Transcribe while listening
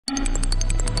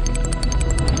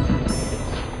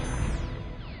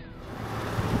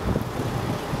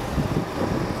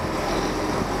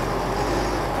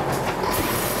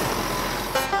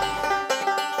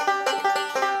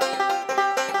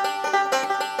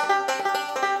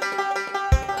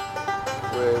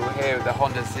we're here with the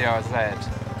Honda CRZ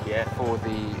for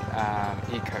the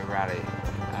Eco Rally,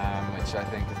 which I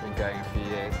think has been going a few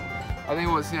years. I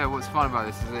think what's fun about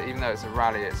this is that even though it's a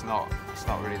rally, it's not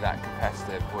really that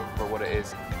competitive. But what it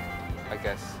is, I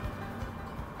guess,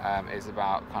 is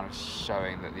about kind of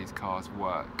showing that these cars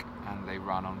work and they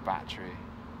run on battery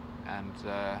and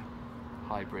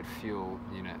hybrid fuel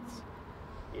units.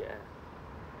 Yeah,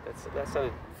 that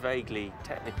sounded vaguely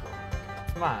technical.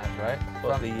 It's mad, right?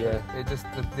 But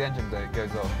the engine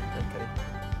goes off. Okay.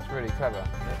 It's really clever.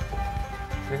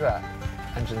 Look at that.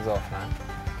 Engine's off now.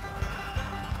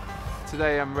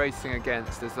 Today I'm racing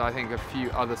against, there's I think a few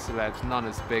other celebs, none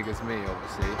as big as me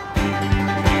obviously.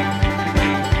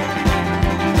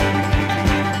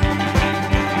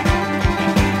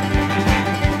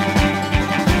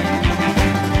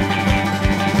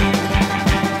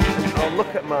 I'll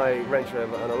look at my Range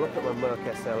Rover and I'll look at my Merc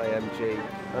SL AMG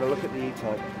and I'll look at the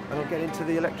E-Type and I'll get into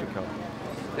the electric car.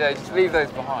 Yeah, just leave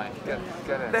those behind. Get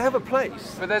in. They have a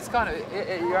place. But there's kind of,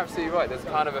 you're absolutely right, there's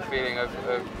kind of a feeling of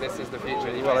this is the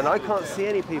future. Well, and I can't see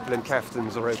any people in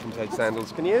caftans or open-toed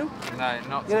sandals, can you? No,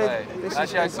 not today.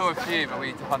 Actually, I saw a few, but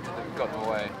we hunted them and got them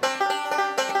away.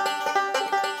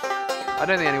 I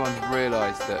don't think anyone's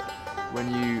realised that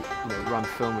when you run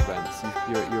film events,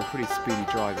 you're a pretty speedy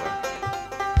driver.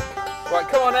 Right,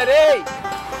 come on, Eddie!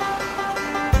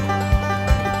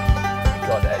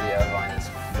 God, Eddie Irvine is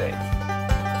fit.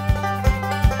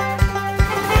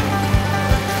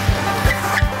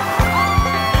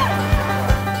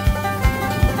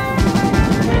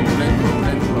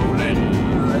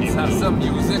 Let's have some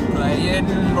music playing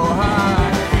more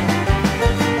high.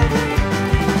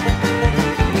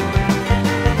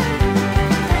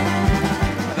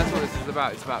 And that's what this is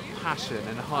about. It's about passion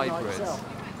and hybrids.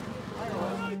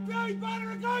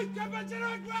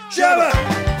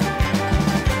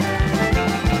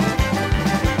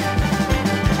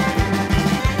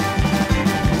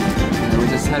 We're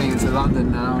just heading into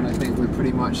London now, and I think we're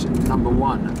pretty much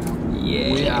 #1.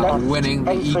 Yeah. We are winning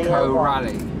the Eco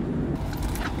Rally.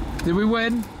 Did we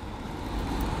win?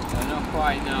 No, not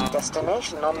quite, no.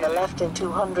 Destination on the left in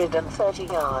 230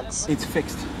 yards. It's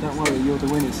fixed. Don't worry, you're the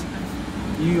winners.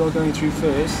 You are going through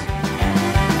first.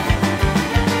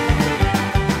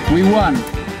 We won.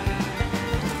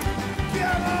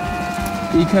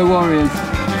 Eco Warriors.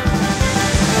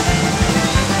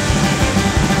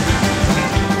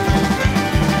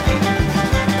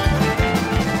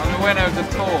 I'm the winner of the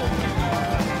tour.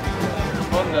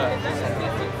 Honda.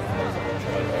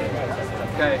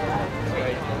 Okay.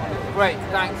 Great,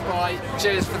 thanks, bye.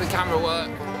 Cheers for the camera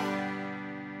work.